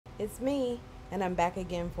It's me, and I'm back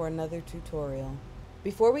again for another tutorial.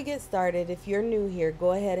 Before we get started, if you're new here,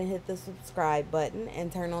 go ahead and hit the subscribe button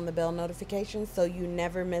and turn on the bell notifications so you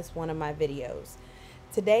never miss one of my videos.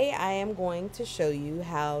 Today I am going to show you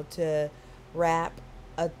how to wrap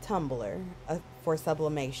a tumbler for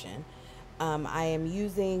sublimation. I am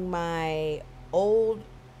using my old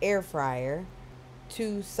air fryer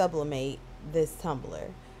to sublimate this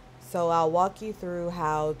tumbler. So I'll walk you through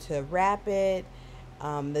how to wrap it,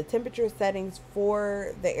 the temperature settings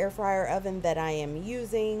for the air fryer oven that I am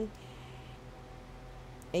using,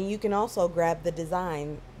 and you can also grab the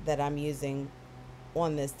design that I'm using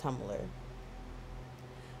on this tumbler.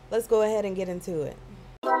 Let's go ahead and get into it.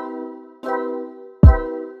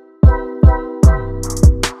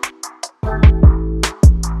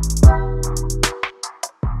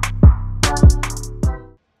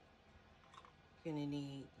 You're gonna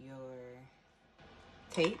need your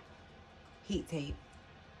tape, heat tape,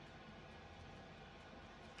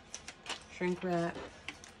 shrink wrap,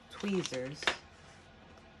 tweezers,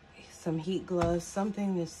 some heat gloves,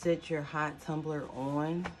 something to sit your hot tumbler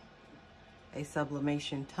on, a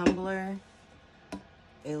sublimation tumbler,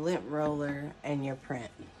 a lint roller, and your print.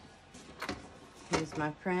 Here's my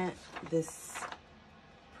print. This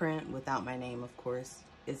print, without my name of course,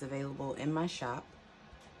 is available in my shop.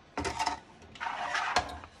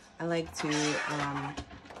 I like to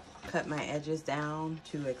cut my edges down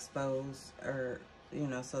to expose, or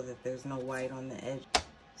so that there's no white on the edge.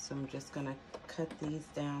 So I'm just gonna cut these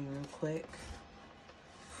down real quick.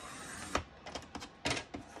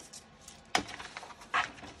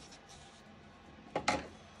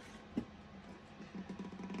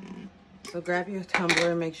 So grab your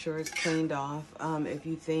tumbler, make sure it's cleaned off. If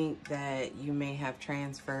you think that you may have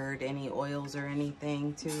transferred any oils or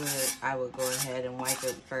anything to it, I would go ahead and wipe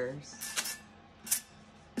it first.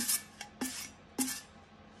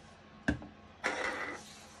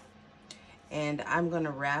 And I'm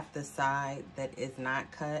gonna wrap the side that is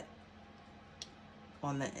not cut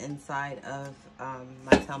on the inside of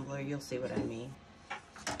my tumbler. You'll see what I mean.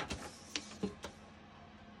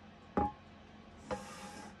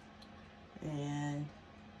 And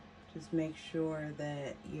just make sure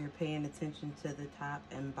that you're paying attention to the top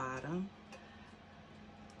and bottom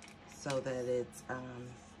so that it's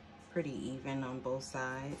pretty even on both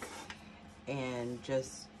sides. And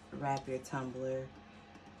just wrap your tumbler,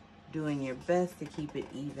 doing your best to keep it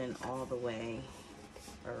even all the way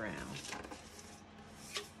around.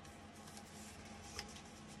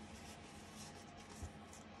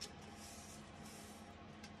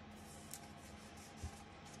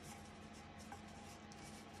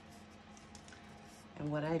 And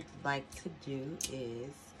what I'd like to do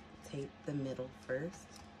is tape the middle first.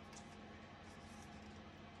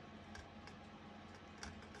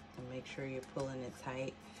 And make sure you're pulling it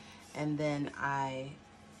tight. And then I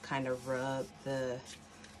kind of rub the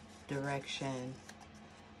direction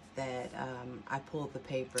that I pulled the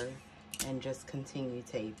paper and just continue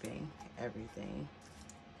taping everything.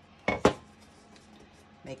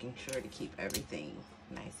 Making sure to keep everything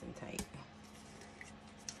nice and tight.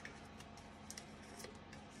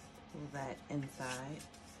 Pull that inside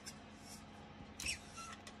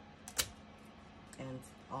and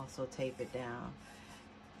also tape it down.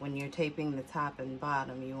 When you're taping the top and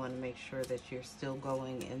bottom, you want to make sure that you're still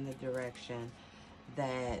going in the direction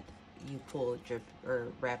that you pulled your or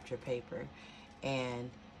wrapped your paper. And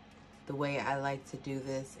the way I like to do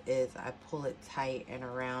this is I pull it tight and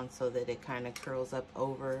around so that it kind of curls up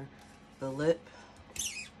over the lip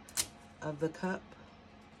of the cup.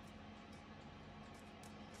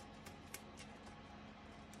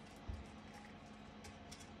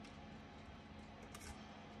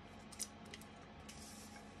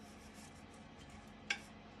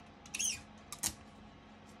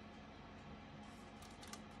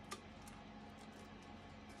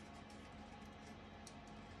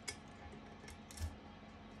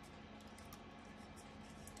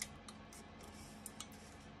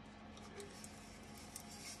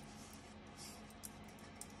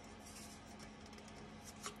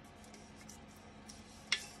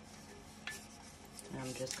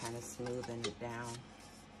 I'm just kind of smoothing it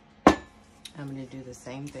down. I'm going to do the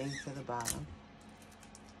same thing to the bottom.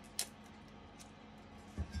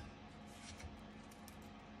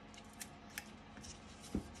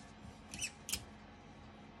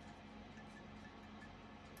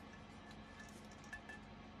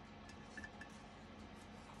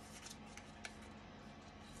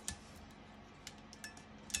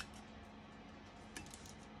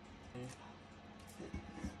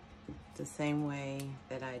 The same way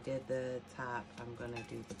that I did the top, I'm gonna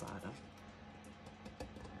do the bottom.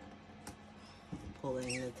 Pull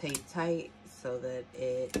pulling the tape tight so that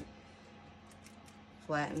it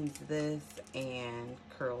flattens this and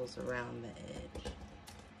curls around the edge.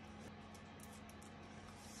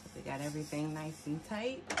 So we got everything nice and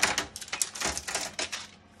tight.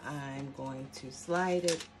 I'm going to slide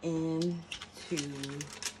it into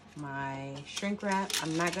my shrink wrap.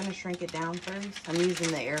 I'm not going to shrink it down first. I'm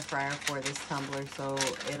using the air fryer for this tumbler, so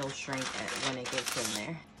it'll shrink when it gets in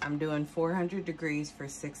there. I'm doing 400 degrees for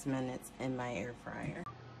 6 minutes in my air fryer.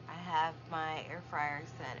 I have my air fryer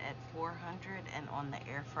set at 400 and on the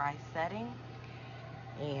air fry setting.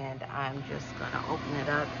 And I'm just going to open it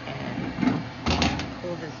up and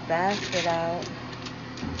pull this basket out.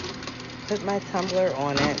 Put my tumbler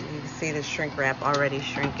on it. You can see the shrink wrap already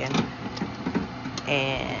shrinking.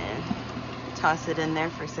 And toss it in there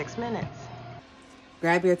for 6 minutes.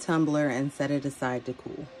 Grab your tumbler and set it aside to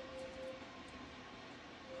cool.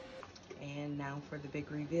 And now for the big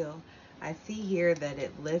reveal. I see here that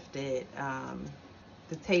it lifted,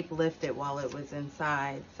 the tape lifted while it was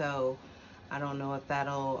inside. So I don't know if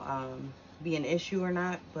that'll be an issue or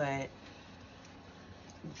not, but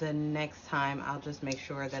the next time I'll just make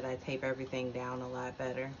sure that I tape everything down a lot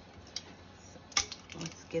better. So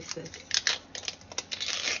let's get this.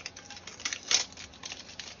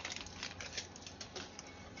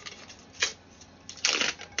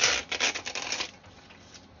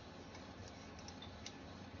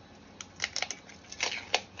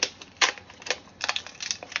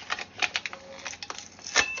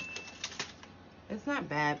 It's not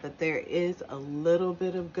bad, but there is a little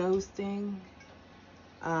bit of ghosting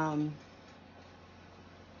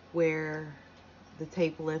where the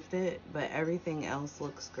tape lifted, but everything else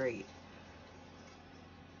looks great.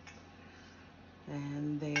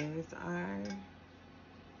 And there's our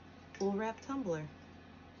full wrap tumbler.